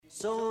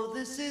So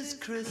this is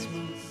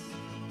Christmas,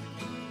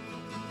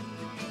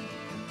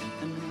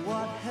 and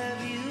what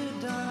have you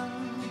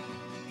done?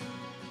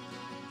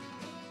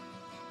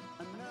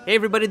 Hey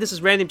everybody, this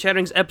is Random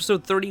Chatterings,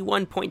 episode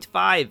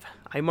 31.5.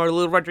 I'm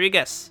Marlo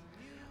Rodriguez.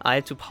 I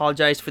have to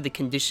apologize for the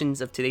conditions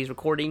of today's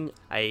recording.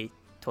 I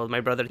told my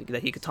brother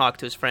that he could talk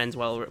to his friends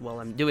while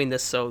I'm doing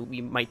this, so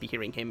we might be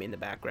hearing him in the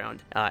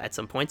background at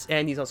some points.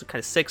 And he's also kind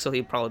of sick, so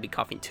he'll probably be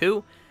coughing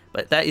too.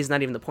 But that is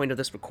not even the point of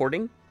this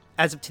recording.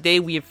 As of today,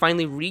 we have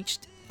finally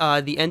reached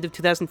the end of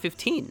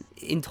 2015.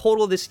 In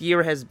total, this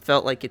year has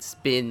felt like it's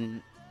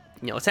been,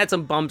 it's had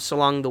some bumps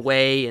along the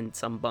way, and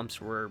some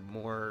bumps were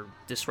more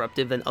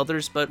disruptive than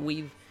others, but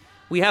we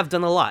have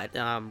done a lot.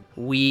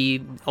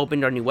 We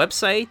opened our new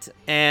website,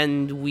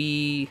 and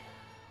we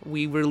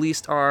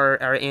released our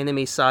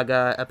Anime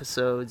Saga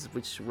episodes,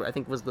 which I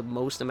think was the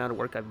most amount of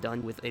work I've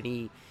done with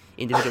any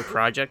individual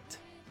project.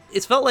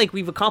 It's felt like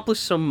we've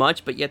accomplished so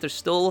much, but yet there's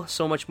still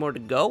so much more to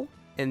go.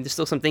 And there's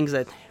still some things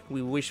that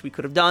we wish we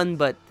could have done,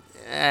 but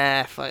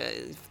if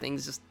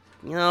things just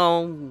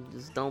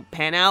don't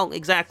pan out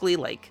exactly,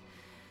 like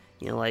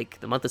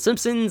the month of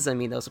Simpsons. I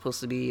mean, that was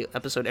supposed to be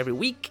episode every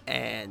week,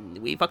 and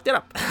we fucked it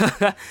up.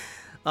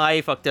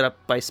 I fucked it up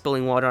by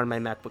spilling water on my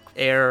MacBook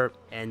Air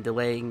and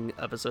delaying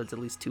episodes at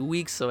least 2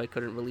 weeks, so I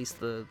couldn't release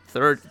the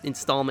third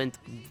installment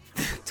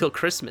till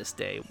Christmas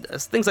Day.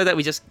 Things like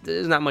that,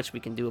 there's not much we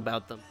can do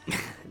about them.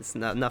 It's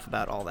not enough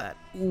about all that.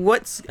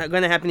 What's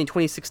going to happen in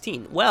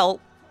 2016? Well,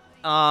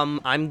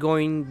 I'm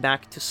going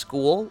back to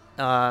school,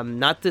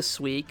 not this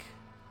week,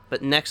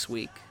 but next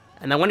week.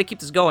 And I want to keep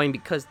this going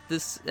because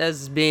this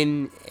has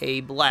been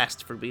a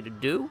blast for me to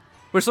do.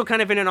 We're still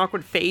kind of in an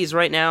awkward phase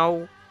right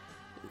now,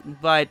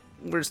 but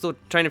we're still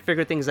trying to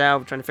figure things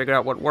out, trying to figure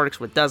out what works,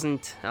 what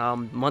doesn't.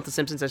 Month of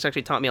Simpsons has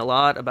actually taught me a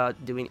lot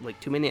about doing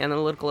too many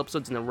analytical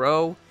episodes in a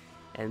row,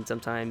 and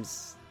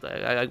sometimes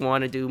I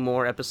want to do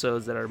more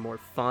episodes that are more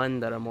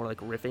fun, that are more like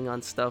riffing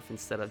on stuff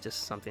instead of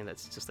just something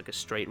that's just like a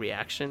straight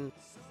reaction.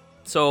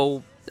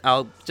 So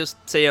I'll just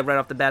say right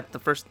off the bat, the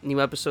first new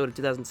episode of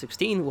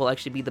 2016 will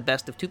actually be the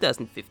best of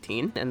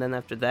 2015, and then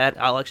after that,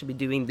 I'll actually be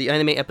doing the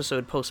anime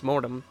episode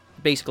post-mortem.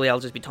 Basically, I'll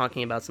just be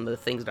talking about some of the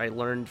things that I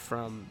learned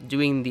from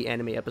doing the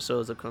anime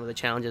episodes, of kind of the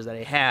challenges that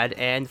I had,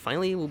 and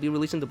finally, we'll be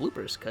releasing the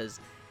bloopers, because,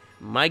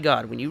 my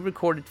god, when you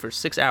recorded for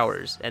 6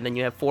 hours, and then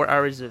you have 4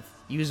 hours of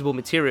usable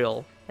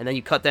material, and then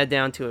you cut that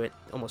down to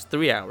almost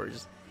 3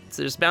 hours,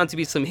 so there's bound to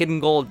be some hidden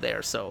gold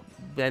there, so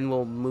then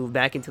we'll move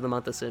back into the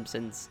month of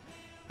Simpsons,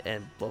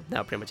 and, well,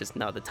 now pretty much it's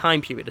now the time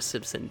period of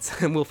Simpsons,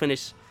 and we'll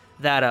finish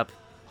that up.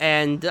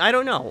 And I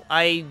don't know,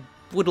 I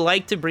would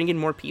like to bring in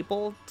more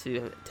people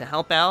to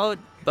help out,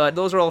 but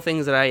those are all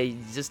things that I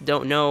just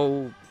don't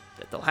know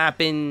that they'll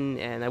happen,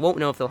 and I won't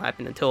know if they'll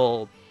happen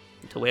until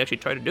we actually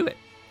try to do it.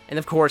 And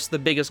of course, our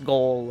biggest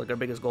goal in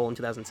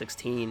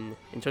 2016,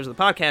 in terms of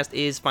the podcast,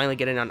 is finally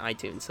getting on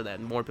iTunes so that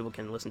more people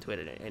can listen to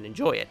it and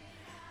enjoy it.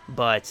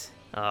 But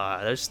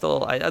there's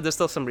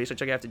still some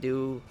research I have to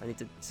do. I need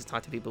to just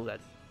talk to people that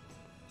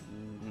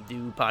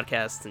do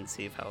podcasts and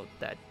see how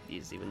that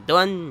is even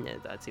done,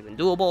 if that's even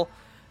doable.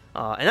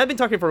 And I've been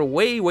talking for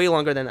way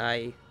longer than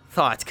I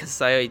thought,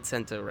 because I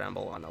tend to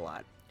ramble on a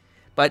lot.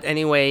 But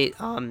anyway,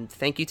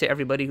 thank you to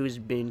everybody who's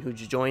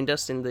joined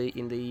us in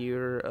the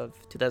year of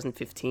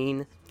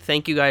 2015.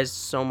 Thank you guys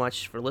so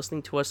much for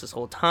listening to us this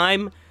whole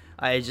time.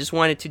 I just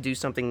wanted to do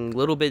something a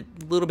little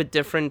bit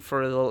different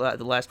for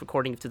the last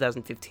recording of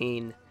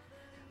 2015,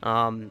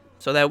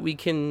 so that we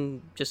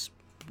can just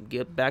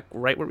get back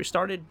right where we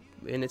started.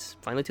 And it's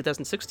finally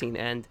 2016,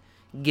 and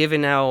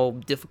given how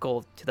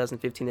difficult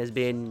 2015 has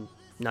been,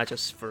 not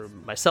just for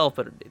myself,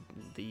 but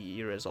the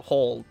year as a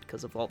whole,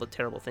 because of all the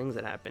terrible things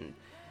that happened,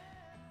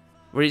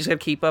 we're just gonna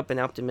keep up an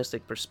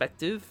optimistic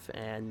perspective,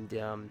 and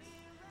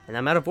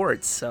I'm out of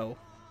words, so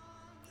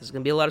there's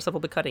gonna be a lot of stuff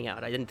I'll be cutting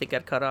out. I didn't think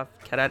I'd cut out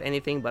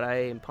anything, but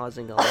I am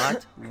pausing a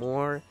lot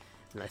more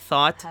than I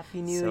thought.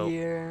 Happy New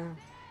Year!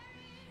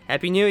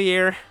 Happy New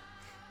Year!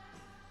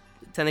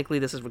 Technically,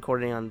 this is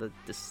recording on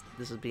this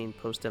is being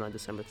posted on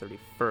December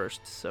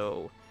 31st,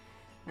 so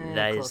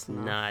that is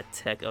not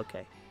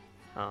okay.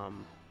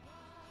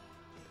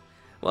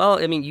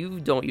 Well, I mean, you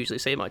don't usually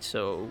say much,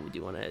 so do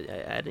you want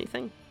to add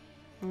anything?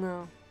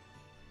 No.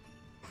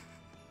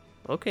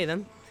 Okay,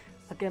 then.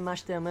 明けま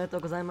しておめでと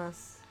うございま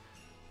す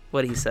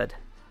What he said.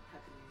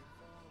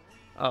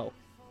 Oh.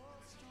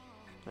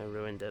 I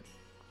ruined it.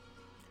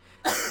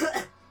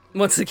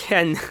 Once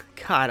again,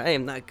 God, I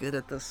am not good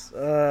at this.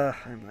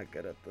 I'm not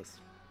good at this.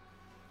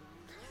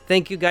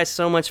 Thank you guys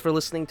so much for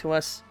listening to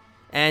us,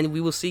 and we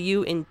will see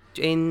you in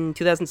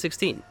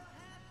 2016.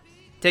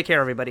 Take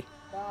care, everybody.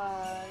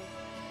 Bye!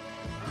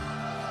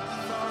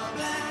 For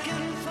black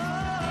and for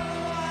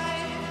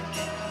white,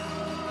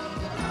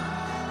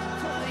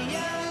 for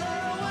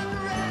yellow and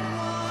red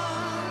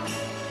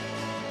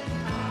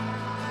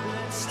one,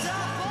 let's start.